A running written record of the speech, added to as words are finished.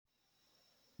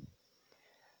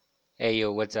Hey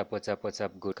yo, what's up?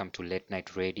 Good, come to Late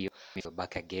Night Radio. We're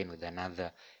back again with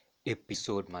another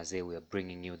episode, Maze. We are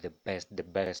bringing you the best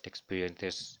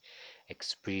experiences,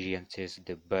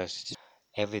 the best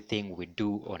everything we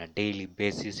do on a daily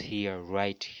basis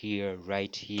right here.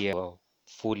 Well,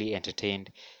 fully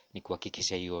entertained. Ni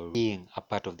kuhakikisha you're being a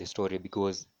part of the story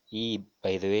because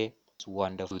by the way, it's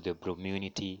wonderful. The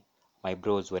Brommunity, my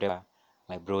bros, whatever,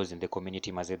 my bros in the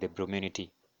community, Maze, the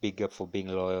Brommunity. Big up for being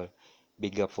loyal.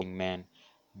 Big up for men.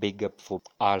 Big up for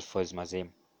alphas, Mazem.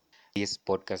 This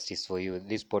podcast is for you.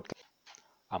 This podcast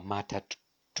a matter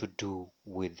to do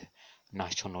with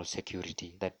national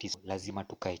security. That is lazima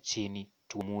tukae chini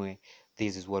tuamue.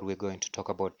 This is what we're going to talk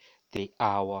about the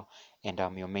hour, and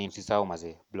I'm your main sisao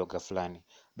maze blogger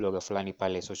fulani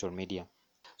pale social media.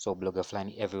 So blogger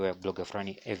fulani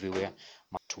everywhere.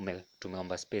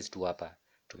 Tumeomba space tu hapa.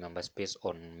 Tumeomba space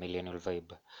on Millennial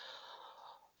Vibe.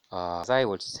 As I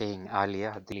was saying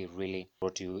earlier, they really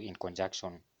brought you in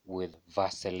conjunction with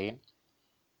Vaseline.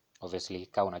 Obviously,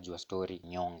 kama unajua story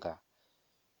Kunyonga,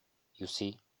 you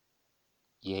see,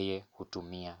 yeye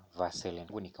hutumia Vaseline.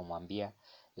 Nikamwambia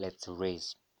let's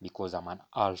race because I'm an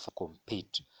alpha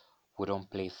compete. We don't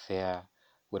play fair.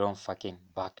 We don't fucking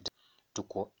back down.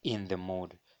 Tuko in the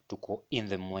mode, tuko in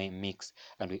the mix,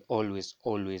 and we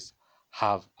always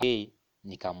have a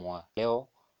nikamwa. Leo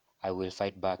I will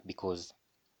fight back because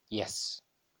yes,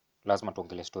 lazima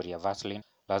tuongelee story ya Vaseline,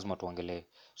 lazima tuongelee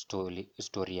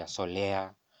story ya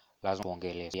Solea, lazima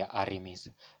tuongelee ya Arimis,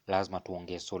 lazima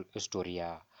tuongelee story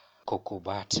ya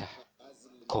Kokobata.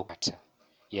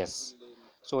 Yes.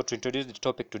 So to introduce the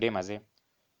topic today, maze,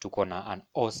 tuko na an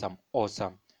awesome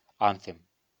anthem.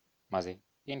 Maze,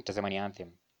 hii nitasema ni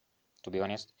anthem. To be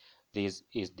honest, this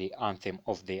is the anthem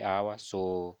of the hour.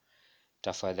 So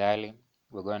tafadhali,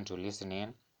 we're going to listen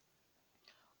in.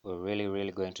 We're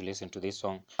really going to listen to this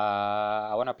song.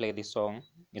 I want to play this song.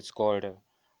 It's called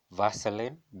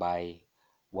Vaseline by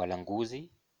Walanguzi.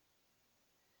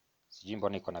 Sijui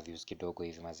mbona iko na views kidogo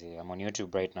hivi mazee. I'm on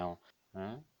YouTube right now.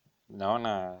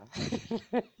 Naona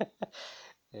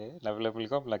na vile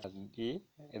mlikuwa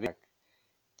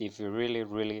if you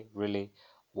really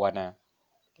wanna,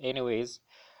 anyways,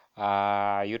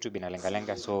 YouTube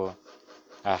inalengalenga, so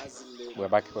we're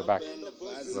back.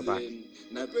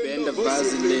 Napenda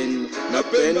Vaseline,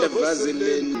 napenda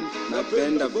Vaseline,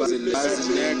 napenda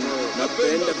Vaseline,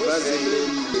 napenda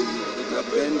Vaseline,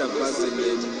 napenda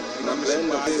Vaseline,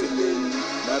 napenda Vaseline,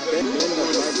 napenda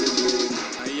Vaseline.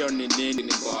 Hiyo ni nini?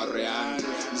 Ni Korean.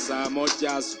 Saa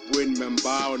moja asubuhi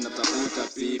nimembao natafuta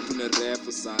vitu ni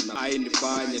refu sana. Hai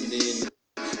nifanye nini?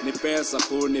 Ni pesa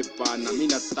puni pana, mimi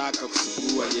nataka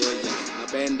kusukua yeye.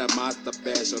 Napenda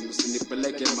masturbation,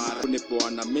 usinipeleke mara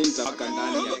unipona minta waka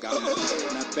ndani ya kama.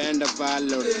 Napenda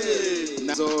valor,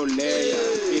 nazolea,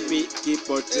 pipi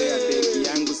kipotea, deki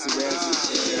yangu siwezi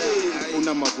share.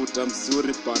 Una mafuta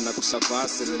mzuri pana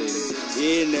kushavasili.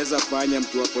 Hii inaweza fanya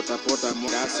mtu apotapota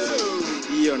mgaso.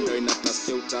 Hiyo ndo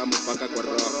inatasikia utamu mpaka kwa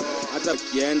roho. Hata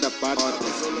ukienda pata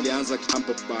ilianza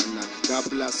kitambo pana,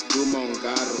 kabla sukuma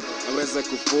ungaro aweze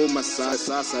kufuma.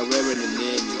 Sasa wewe ni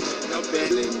nini?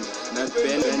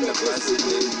 Napenda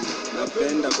Vaseline,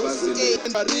 napenda Vaseline.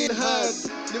 Marine hard,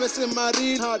 nimesema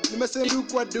real hard, nimesema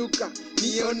kwa duka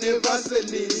nione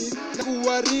Vaseline.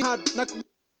 Nakuwa real hard,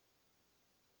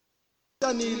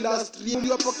 ni last real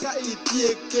uliopaka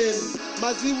itie ken.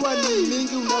 Maziwa ni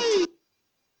mingi unafi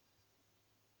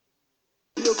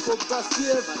Yokoka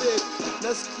CFA,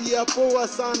 nasikia poa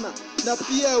sana. Na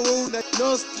pia wewe una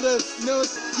no stress, no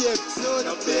checks, no.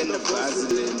 Napenda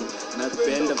Vaseline,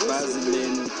 napenda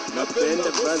Vaseline,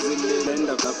 napenda Vaseline,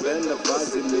 napenda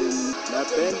Vaseline,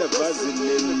 napenda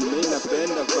Vaseline, mimi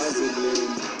napenda Vaseline.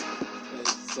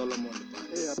 Solomon,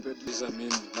 apetlisha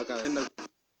mimi mpaka enda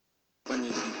kufanya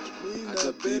hivi.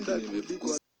 Hata penda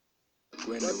nimekuwa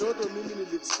watoto mimi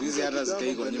nilikuwa hata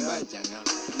sikai kwa nyumba ya changa.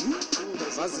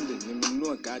 Vaseline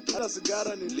nimenunua carton. Hata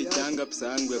sigara nilichanga pesa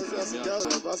yangu ya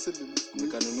kutumia Vaseline.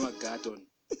 Nikanunua carton.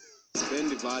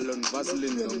 Spendi Valon,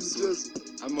 Vaseline ndo mzuri.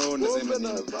 Ama wewe unasema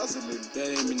nini?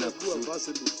 Vaseline. Mimi nakuwa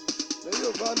Vaseline. Na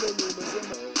hiyo Valon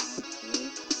umesema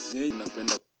yeye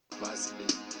napenda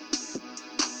Vaseline.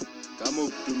 Kama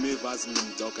ukitumia Vaseline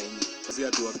mtoka nje. Sisi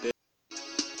hatuwape.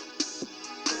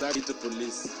 Sasa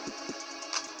police.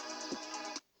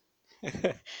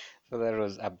 So that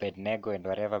was Abednego and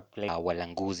whatever played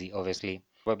Walanguzi, obviously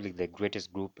probably the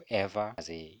greatest group ever.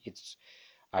 It's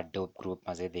a dope group,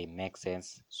 they make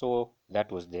sense. So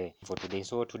that was the for today.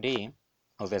 So today,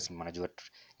 obviously manajua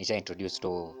nisha introduce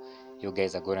to you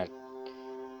guys are gonna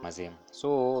mazem.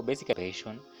 So basically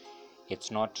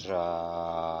it's not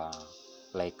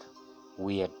like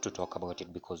weird to talk about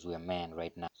it because we are men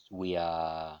right now. We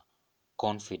are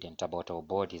confident about our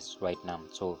bodies right now.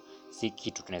 So si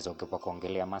kitu tunaweza ogopa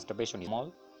kuongelea. Masturbation is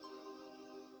small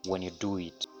when you do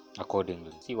it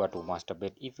accordingly. See what to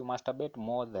masturbate. If you masturbate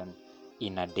more than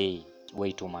in a day,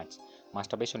 way too much.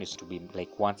 Masturbation is to be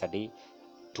like once a day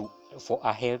for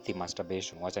a healthy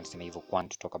masturbation. Wacha niseme hivyo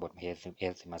to talk about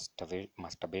healthy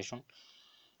masturbation.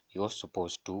 You're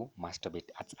supposed to masturbate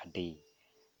at a day,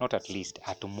 not at least,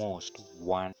 at most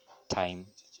one time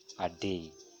a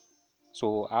day.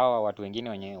 So hawa watu wengine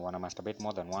wenye wana masturbate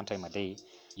more than one time a day,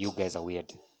 you guys are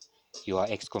weird. You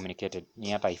are excommunicated.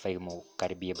 Ni hata haifai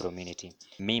mukaribie Brommunity.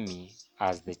 Mimi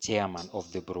as the chairman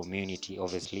of the Brommunity,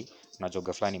 obviously na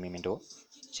joga fulani mimi ndo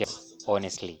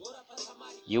honestly,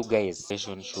 you guys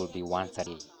session should be once a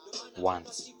day.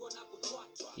 Once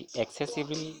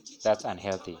excessively, that's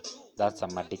unhealthy. That's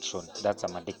some addiction. That's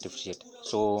some addictive shit.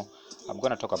 So I'm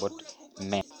gonna talk about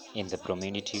men in the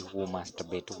community who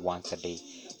masturbate once a day.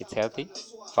 It's healthy,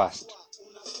 fast.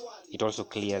 It also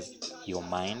clears your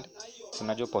mind. So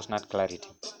unajua postnat clarity,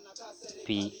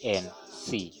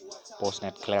 PNC,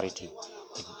 postnat clarity.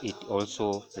 It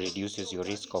also reduces your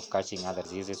risk of catching other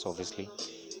diseases. Obviously,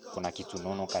 kuna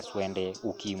kitununu, kaswende,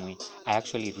 ukimwi. I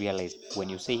actually realized when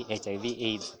you say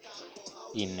HIV/AIDS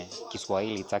in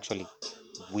Kiswahili, it's actually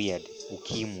weird.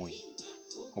 Ukimwi,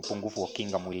 upungufu wa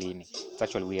kinga mwilini. It's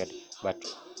actually weird, but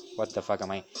what the fuck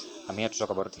am I? I'm here to talk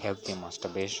about healthy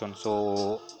masturbation.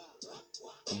 So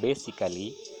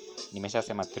basically,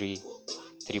 nimeshasema three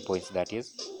points. That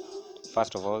is,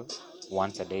 first of all,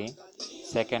 once a day.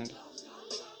 Second,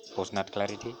 postnat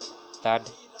clarity. Third,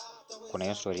 kuna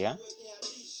hiyo story ya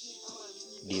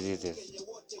diseases.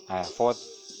 Fourth,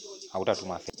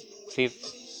 hautatuma.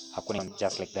 Fifth, hakuna,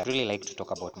 just like that. I really like to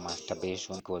talk about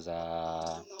masturbation because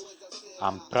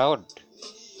I'm proud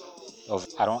of.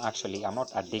 I'm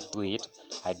not addicted to it.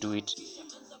 I do it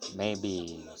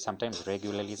maybe sometimes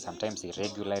regularly, sometimes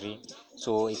irregularly.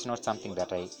 So it's not something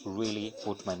that I really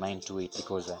put my mind to it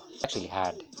because it's actually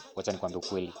hard. Wacha nikwambie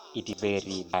ukweli, it is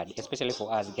very hard, especially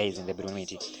for us guys in the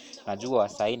community. Najua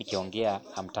sahi nikiongea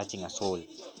I'm touching a soul.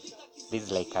 This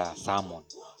is like a sermon.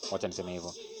 Wacha niseme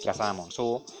hivyo, like a sermon.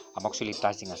 So I'm actually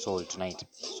touching a soul tonight.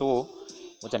 So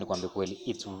wacha nikwambie kweli,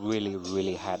 it's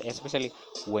really hard, especially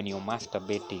when you're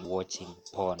masturbating watching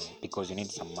porn, because you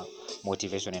need some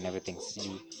motivation and everything.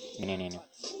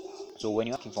 So when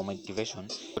you're looking for motivation,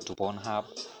 go to Pornhub,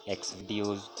 X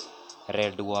videos,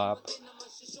 Redwap,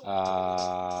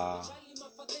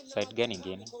 site gani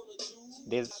ingine,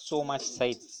 there's so much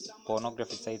sites,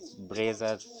 pornography sites,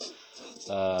 Brazzers,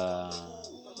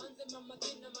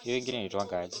 hiyo ingine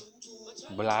inaitwangaje,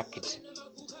 Blacked,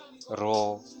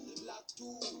 Raw.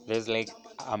 There's like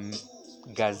a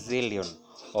gazillion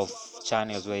of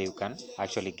channels where you can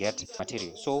actually get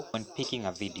material. So when picking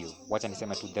a video, wacha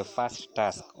niseme to the first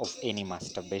task of any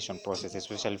masturbation process,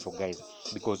 especially for guys,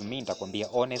 because me nitakwambia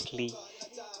honestly,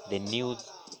 the news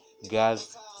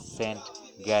girls sent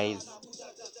guys,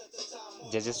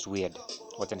 they're just weird.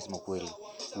 Wacha niseme kweli,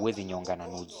 huwezi nyonga na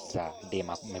nudes za dem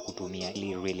amekutumia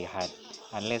really hard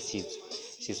unless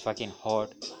she's fucking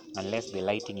hot, unless the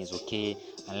lighting is okay,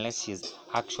 unless she's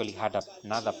actually had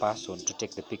another person to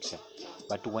take the picture.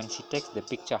 But when she takes the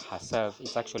picture herself,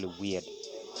 it's actually weird.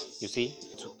 You see,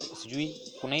 sijui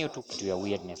kuna hiyo tu kitu ya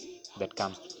weirdness that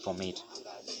comes from it.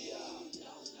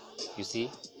 You see,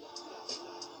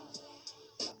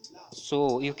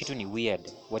 so hiyo kitu ni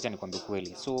weird. Wacha nikwambie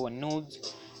kweli. So nudes,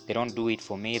 they don't do it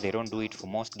for me, they don't do it for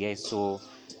most guys. So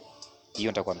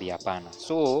hiyo nitakwambia hapana.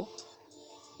 So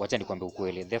wacha nikwambie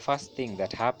ukweli, the first thing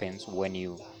that happens when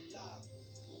you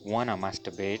wanna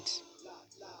masturbate,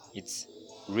 it's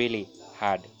really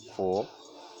hard for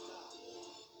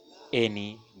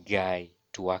any guy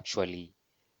to actually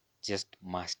just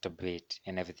masturbate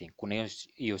and everything. Kuna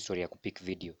hiyo story ya kupick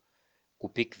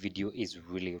video is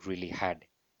really hard.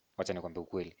 Wacha nikwambie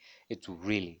ukweli, it's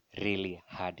really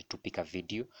hard to pick a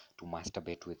video to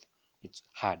masturbate with. It's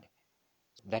hard.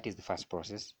 That is the first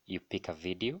process. You pick a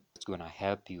video. It's gonna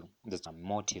help you, it's gonna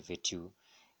motivate you.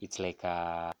 It's like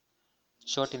a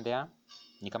shot in there,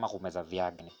 ni kama kumeza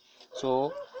Viagra.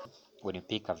 So when you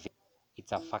pick a video,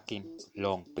 it's a fucking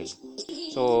long pill.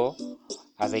 So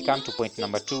as I come to point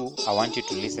number 2, I want you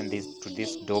to listen to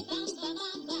this dope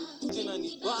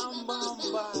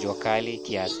Jua Kali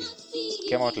Kiasi.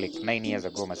 Came out like 9 years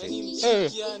ago, mase.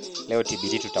 Leo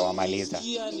TBD tutawamaliza.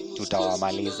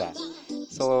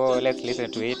 So let's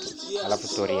listen to it, alafu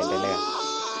story endelea.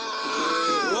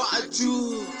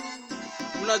 Watu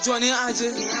mnajua ni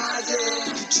aje,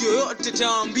 kitu yoyote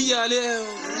taambia leo.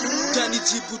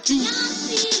 utanijibu tu.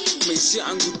 Maisha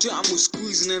yangu tamu siku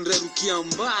hizi nanrarukia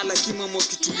mbaa, lakini mama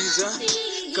ukituliza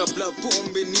kabla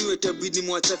pombe niwe tabidi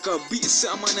mwacha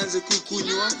kabisa ama naanze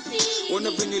kuikunywa.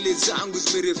 Ona venywele zangu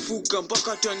zimerefuka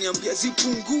mpaka ataniambia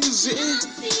zipunguze.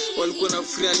 Walikuwa na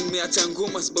furaha nimeacha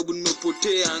ngoma sababu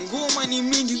nimepotea. Ngoma ni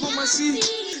mingi, ngoma si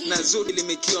na zote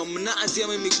limekiwa mnazi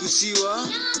ama imegusiwa.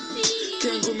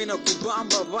 Kengo mina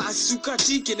kubamba basi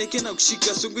ukatike neke na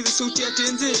kushika songeze sauti ya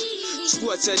tenze.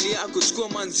 Chukua chali yako, chukua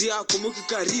manzi yako, mweke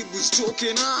karibu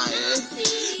sitoke naye.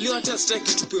 Leo hata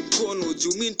sitaki tupe mkono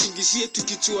juu mimi nitingishie tu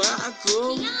kichwa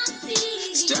yako.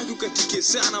 Sitaki ukatike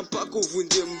sana mpaka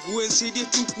uvunje mguu, nisaidie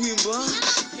tu kuimba.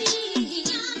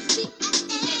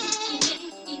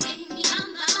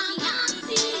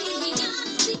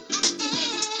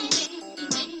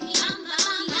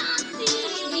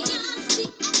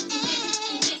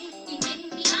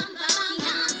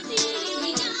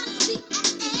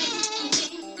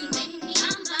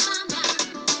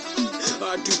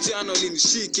 Tujano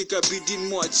limshike kabidi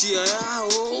mwachia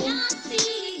yao.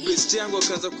 Best yangu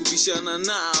akaanza kubishana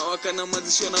nao,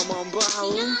 akanamazishwa na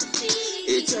mambao.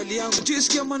 Itali yangu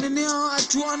tusikia maneno ya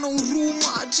watu wana huruma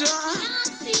hata.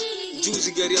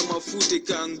 Juzi gari ya mafuta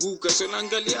ikaanguka, so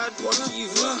naangalia watu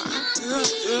wakiva.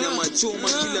 Na machoma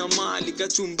kila mali,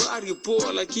 kachumbari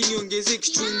poa lakini ongeze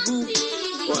kichungu.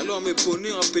 Wale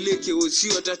wameponewa wapeleke hosi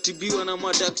watatibiwa na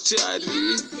madaktari.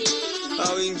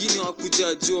 Wengine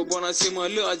wakuja job wanasema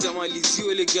leo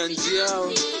hajamaliziwa ile ganzi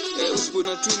yao.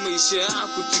 Usipona tu maisha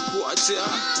yako kikuacha,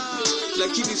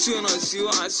 lakini sio na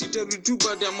wasiwasi, tarudi tu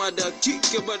baada ya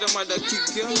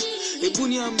madakika. Hebu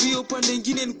niambie upande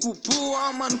mwingine nikupoa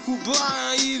ama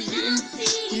nikubaya hivi?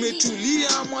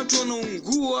 Kumetulia ama watu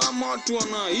wanaungua ama watu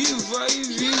wanaiva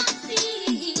hivi?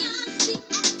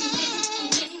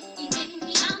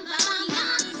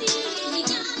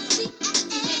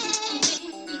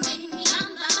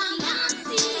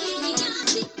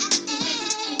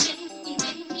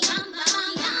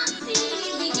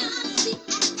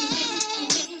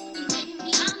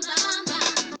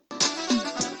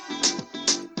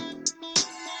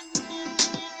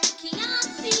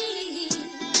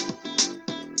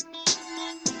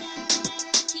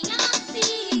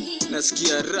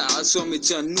 Nasikia raha so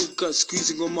wamechanuka siku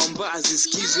hizi, ngoma mbazi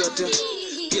sikizi hata.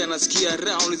 Pia nasikia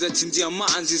raha unaweza chinjia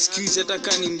manzi siku hizi hata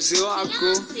kani mzee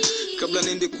wako. Kabla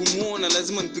niende kumuona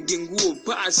lazima nipige nguo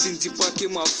pasi nipake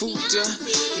mafuta.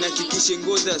 Nahakikishe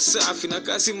ngoza safi na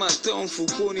kasi master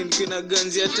mfukoni nikiwa na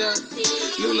ganzi hata.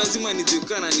 Leo lazima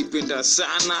nijokana nipenda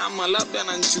sana ama labda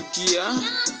ananichukia.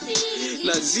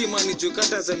 Lazima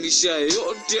nijokata za misha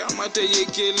yote ama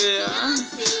atayekelea.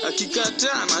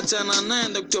 Akikataa naachana naye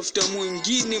enda kutafuta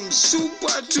mwingine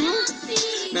msupa tu.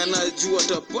 Na najua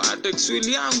tapata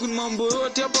Kiswahili yangu ni mambo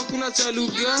yote hapa kuna cha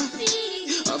lugha.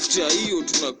 After hiyo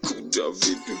tunakuta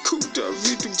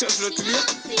vitu mchana tunatulia.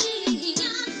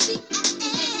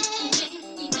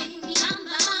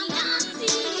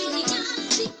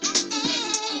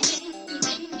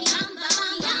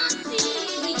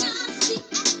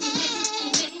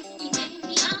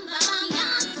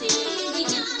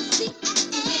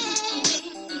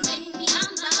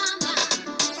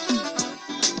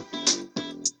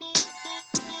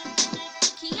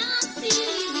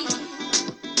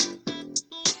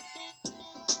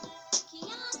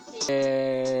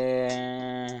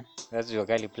 That's your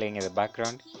guy playing in the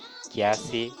background.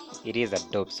 Kiasi, it is a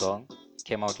dope song.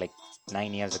 Came out like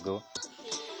 9 years ago.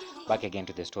 Back again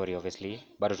to the story, obviously.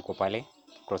 Bado tuko pale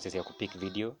process ya kupick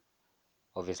video.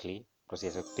 Obviously,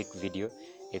 process ya kupick video.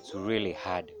 It's really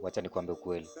hard. Wacha nikwambie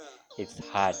ukweli. It's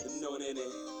hard.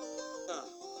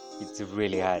 It's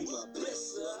really hard.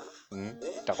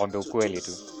 Takwambia ukweli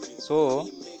tu. So,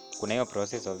 kuna hiyo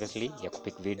process obviously ya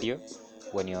kupick video.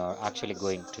 When you're actually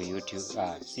going to YouTube,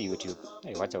 see YouTube.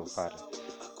 Hey, watch out far.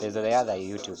 There's the other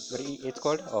YouTube. It's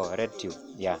called RedTube.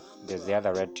 Yeah, there's the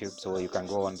other RedTube, so you can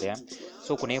go on there.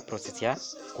 So kuna hiyo process ya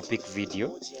kupick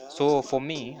video. So for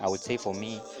me, I would say for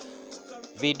me,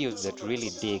 videos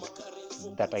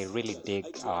that I really dig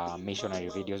are missionary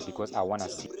videos because I wanna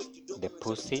see the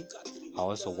pussy. I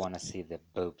also wanna see the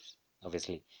boobs,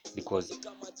 obviously, because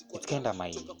it's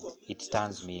it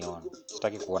turns me on.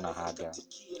 Sitaki kuona haga.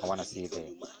 I wanna see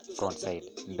the front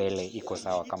side. Mbele iko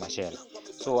sawa kama shell.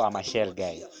 So I'm a shell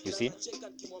guy, you see?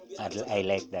 I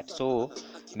like that. So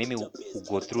mimi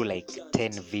go through like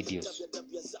 10 videos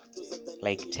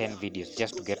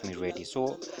just to get me ready.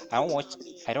 So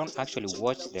I don't actually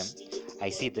watch them. I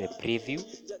see the preview.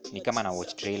 Ni kama na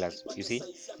watch trailers, you see?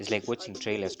 It's like watching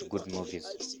trailers to good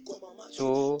movies.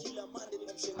 So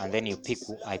and then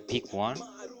I pick one.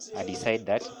 I decide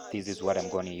that this is what I'm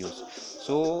going to use.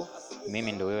 So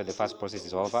mimi ndio hiyo, the first process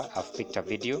is over. I've picked a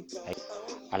video.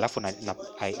 Alafu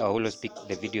I always pick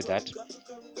the video that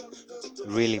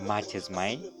really matches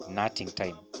my nutting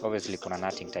time. Obviously kuna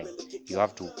nutting time, you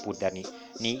have to put that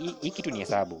hii kitu ni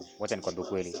hesabu. Wacha nikwambie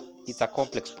kweli, it's a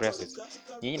complex process.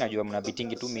 Nyinyi najua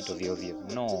mnabitingi tu mito ovyo.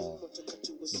 No,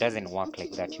 it doesn't work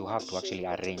like that. You have to actually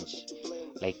arrange,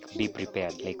 like be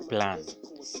prepared, like plan.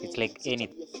 It's like any.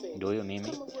 Ndio hiyo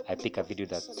mimi I pick a video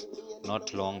that's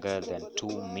not longer than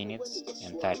 2 minutes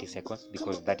and 30 seconds,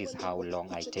 because that is how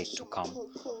long I take to come.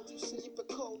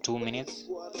 2 minutes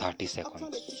 30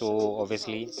 seconds. So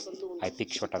obviously I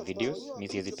pick shorter videos. Me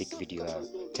siwezi pick video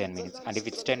 10 minutes, and if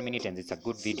it's 10 minutes and it's a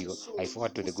good video, I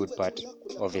forward to the good part,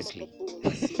 obviously.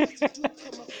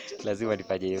 Lazima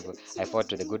nifanye hivyo. I forward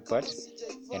to the good part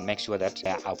and make sure that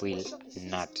I will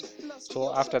not.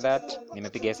 So after that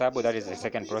nimepiga hesabu, that is the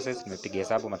second process. Nimepiga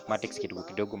hesabu, mathematics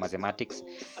kidogo mathematics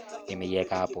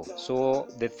nimeiweka hapo. So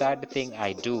the third thing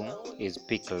I do is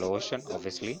pick lotion.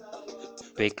 Obviously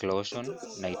pick lotion,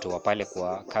 naitoa pale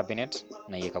kwa cabinet,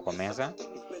 naiweka kwa meza.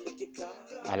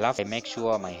 Alafu I make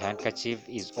sure my handkerchief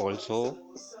is also,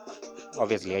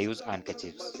 obviously I use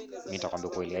handkerchiefs. Mimi nitakwambia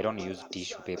kweli, I don't use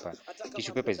tissue paper.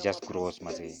 Tissue paper is just gross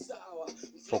mazee.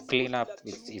 For clean up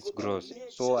it's gross.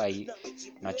 So I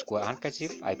nachukua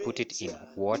handkerchief, I put it in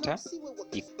water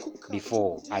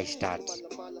before I start.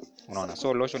 Unaona,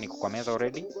 so lotion iko kwa meza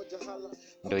already.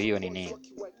 Ndio hiyo nini,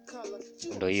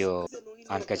 ndio hiyo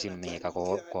handkerchief nimeweka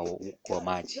kwa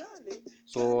maji.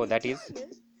 So that is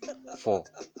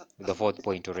the fourth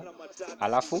point already.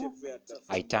 Alafu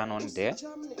I turn on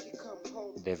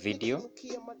the video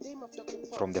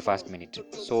from the first minute.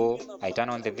 So I turn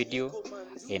on the video,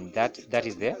 and that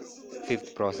is the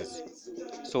fifth process.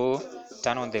 So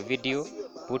turn on the video,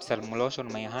 put some lotion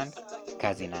on my hand,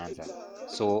 kazi inaanza.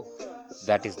 So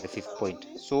that is the fifth point.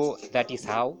 So that is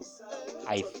how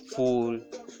a full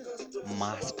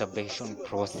masturbation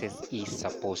process is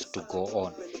supposed to go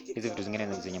on. Hizi vitu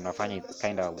zingine zenye mnafanya it's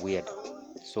kind of weird.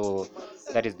 So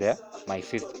that is my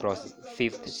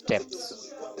fifth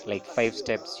steps, like 5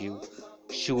 steps you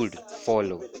should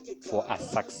follow for a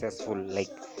successful,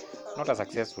 like not a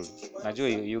successful, najua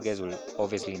you guys will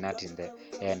obviously not in the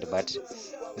end, but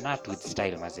not with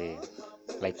style mazee,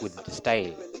 like with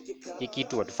style. Hii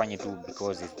kitu watufanye tu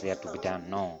because it's there to be done.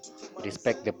 No,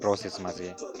 respect the process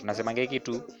mazee. Tunasemanga hii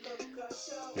kitu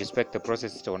respect the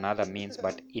process on other means,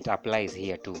 but it applies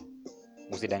here too.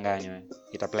 Usidanganywe,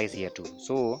 it applies here too.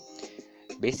 So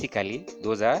basically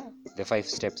those are the 5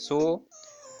 steps. So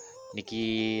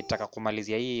nikitaka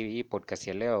kumalizia hii podcast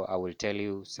ya leo, I will tell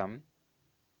you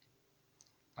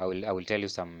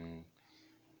some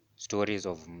stories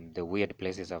of the weird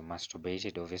places I've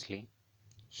masturbated, obviously.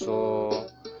 So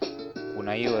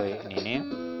kuna hiyo nini,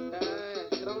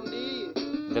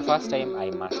 the first time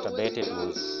I masturbated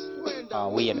was a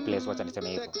weird place. Wacha niseme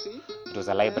hivyo, it was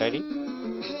a library.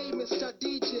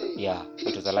 Yeah,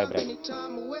 it was a library.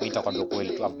 Mimi nitakwambia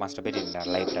kweli tu, I've masturbated in a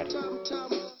library.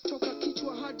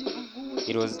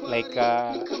 It was like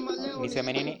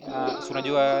niseme nini, si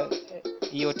unajua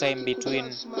hiyo time between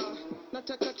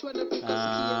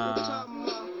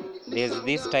there's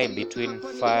this time between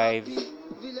 5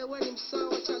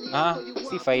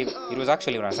 it was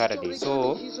actually on a Saturday.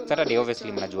 So Saturday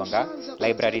obviously mnajuanga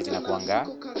libraries zinakuanga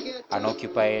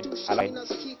unoccupied.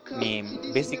 Ni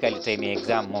basically time ya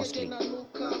exam mostly.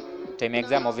 Time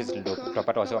exam obviously ndo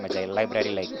tutapata wase wamejaa library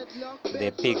like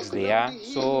the pigs they are.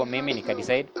 So mimi nika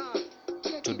decide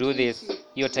to do this.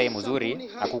 Hiyo time uzuri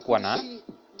hakukuwa na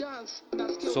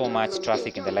so much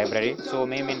traffic in the library. So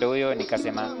mimi ndo huyo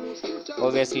nikasema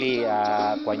obviously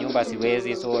kwa nyumba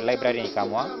siwezi, so library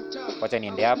nikamwa wacha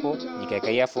niende hapo,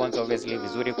 nikaeka earphones obviously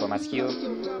vizuri kwa masikio,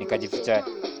 nikajificha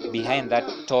behind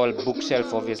that tall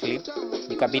bookshelf obviously,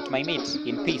 nikabit my meat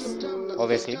in peace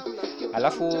obviously.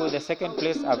 Alafu the second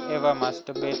place I've ever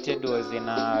masturbated was in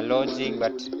a lodging,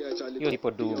 but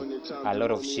people do a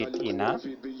lot of shit in a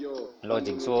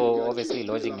lodging. So obviously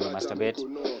lodging you masturbate.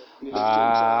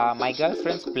 My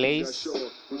girlfriend's place,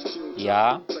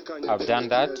 yeah, I've done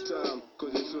that.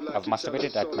 I've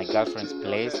masturbated at my girlfriend's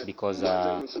place because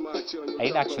I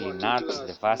didn't actually nut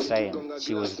the first time.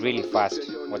 She was really fast.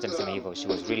 Wacha niseme hivyo, she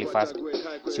was really fast.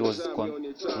 She was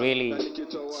really,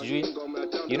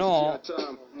 you know,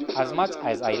 as much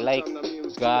as I like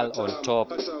girl on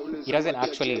top, it doesn't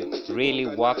actually really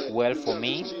work well for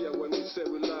me,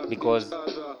 because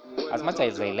as much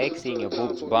as I like seeing your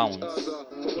boobs bounce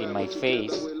in my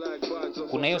face,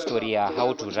 kuna hiyo story ya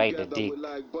how to ride a dick.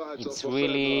 It's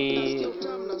really,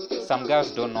 some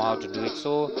girls don't know how to do it.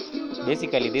 So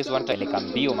basically this one time like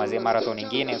mbio maze marathon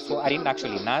ingine, so I didn't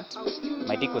actually nut,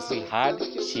 my dick was still hard.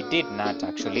 She did not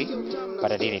actually,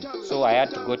 but I didn't. So I had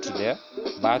to go to the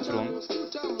bathroom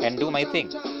and do my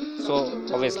thing. So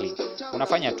obviously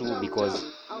unafanya tu because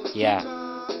yeah,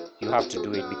 you have to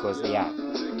do it because yeah,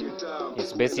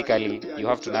 it's basically you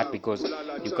have to nut because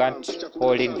you can't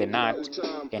hold in the nut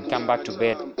and come back to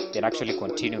bed then actually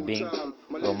continue being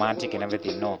romantic and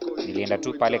everything. No, nilienda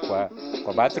tu pale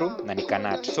kwa bathroom na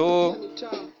nikanut. So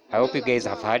I hope you guys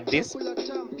have heard this.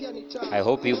 I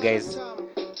hope you guys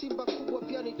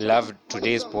loved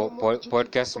today's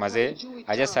podcast maze.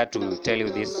 I just had to tell you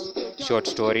this short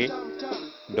story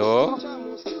do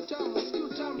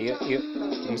you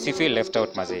msifeel left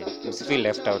out maze, msifeel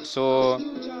left out. So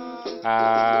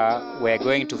we're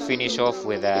going to finish off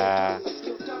with a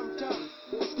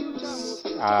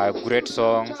great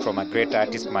song from a great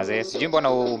artist maze. Sijui mbona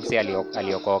huu msi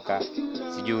aliokoka,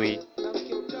 sijui.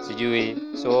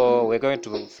 So we're going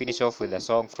to finish off with a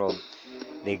song from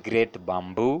the great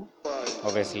Bamboo,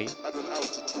 obviously.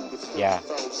 Yeah,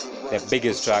 the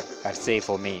biggest track I'd say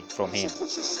for me from him.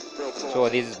 So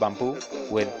this is Bamboo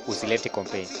with Usilete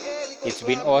Kompe. It's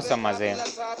been awesome maze.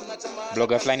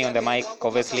 Blogger Flani on the mic,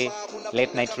 obviously.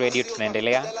 Late night radio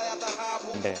tunaendelea.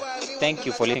 And thank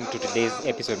you for listening to today's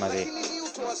episode maze.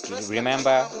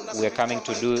 Remember, we are coming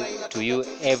to you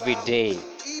every day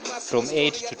from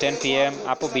 8 to 10 p.m.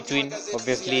 Hapo between,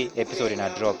 obviously, episode in a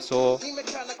drop. So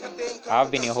I've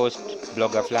been your host,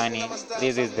 Blogger Flani.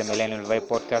 This is the Millennial Vibe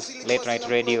Podcast, Late Night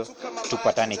Radio.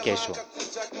 Tupatane kesho.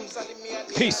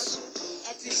 Peace.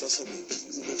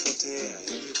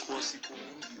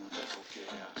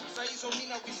 Saizo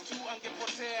mina wistu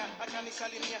angepotea,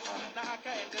 akanisalimia na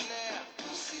akaendelea.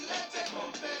 Usilete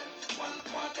kompe,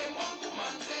 wankwade mwangu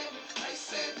manze. I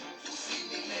said,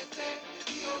 usinilete,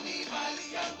 hiyo ni mali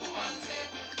yangu manze.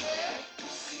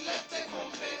 Usilete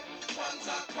kompe,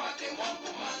 kwanza kwade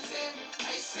mwangu manze.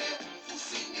 I said,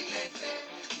 usinilete,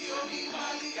 hiyo ni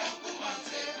mali yangu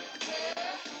manze.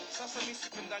 Sasa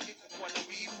misipendangi kukuwa na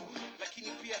wivu,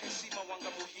 lakini pia heshima wanga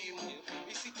muhimu.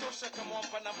 Isitosha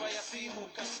kamwomba namba ya simu,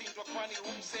 kasindwa kwani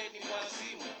umzee ni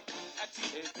mwazimu. Ati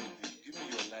hey baby, give me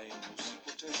your line,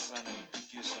 usipotee sana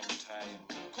nipigie sometime.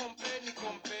 Kompeni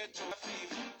kompeto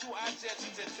tu aje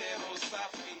jitetero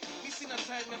safi. Misina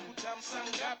time ya kutamsa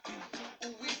ngapi,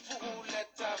 uwivu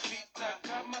uleta vita.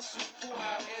 Kama supu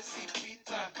haezi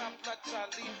pita, kabla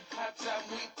chali haja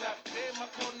mwita. Dema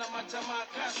kona majamaa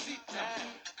kasita,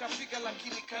 kapiga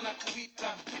lakini kana kuita.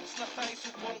 Hips na thighs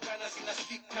ubonga na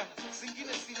zinasikika,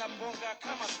 zingine zinabonga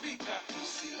kama speaker.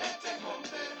 Usilete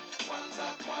kompe, kwanza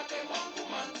kwade mwangu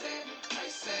manze. I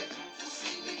said,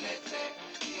 usinilete,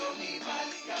 hiyo ni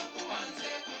mali yangu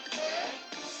manze.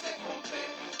 Usilete kompe,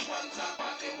 kwanza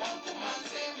kwade mwangu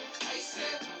manze. I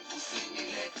said,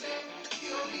 usinilete,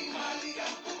 hiyo ni mali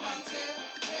yangu manze.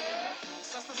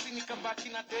 Sasa sinikabaki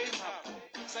na dem hapo,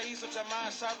 saa hizo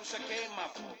jamaa sharusha game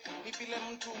hapo. Ni vile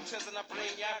mtu mcheza na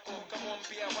brain yako,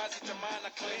 kamwambia wazi jamaa na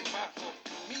claim bako.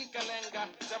 Mimi kalenga,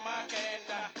 jamaa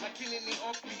kaenda, lakini ni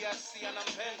obvious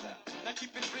anampenda. Na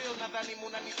keep it real, nadhani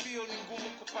munani feel ni ngumu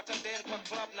kupata dem kwa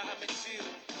club na amechill.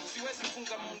 Siwezi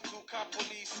funga mtu ka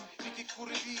police,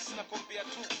 nikikurelease na kombea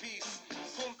two piece.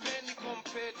 Kompeni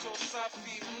kompeto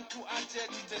safi, mtu aje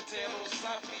jitetero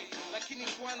safi. Lakini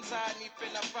kwanza nipe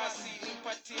nafasi,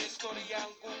 nipatie story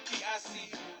yangu kiasi.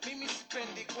 Mimi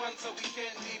sipendi kwanza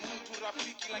weekendi, mtu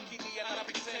rafiki lakini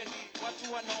yanapitendi.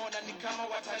 Watu wanaona ni kama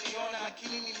wataniona,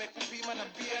 lakini nimekupima na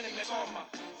pia nimesoma.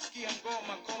 Sikia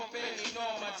ngoma, kompe ni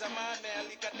noma, jamane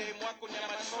alika dem wako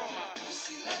nyama choma.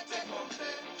 Usilete kompe,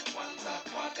 kwanza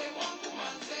kwade mwangu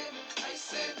manze. I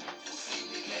said,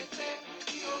 usinilete,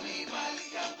 hiyo ni mali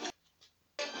yangu.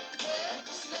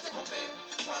 Usilete kompe,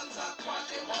 kwanza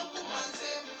kwade mwangu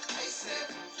manze. I said,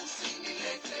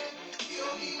 usinilete, hiyo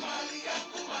ni mali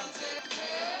yangu manze.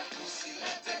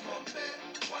 Usilete kompe,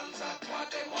 kwanza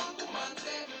kwade mwangu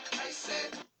manze. I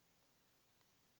said,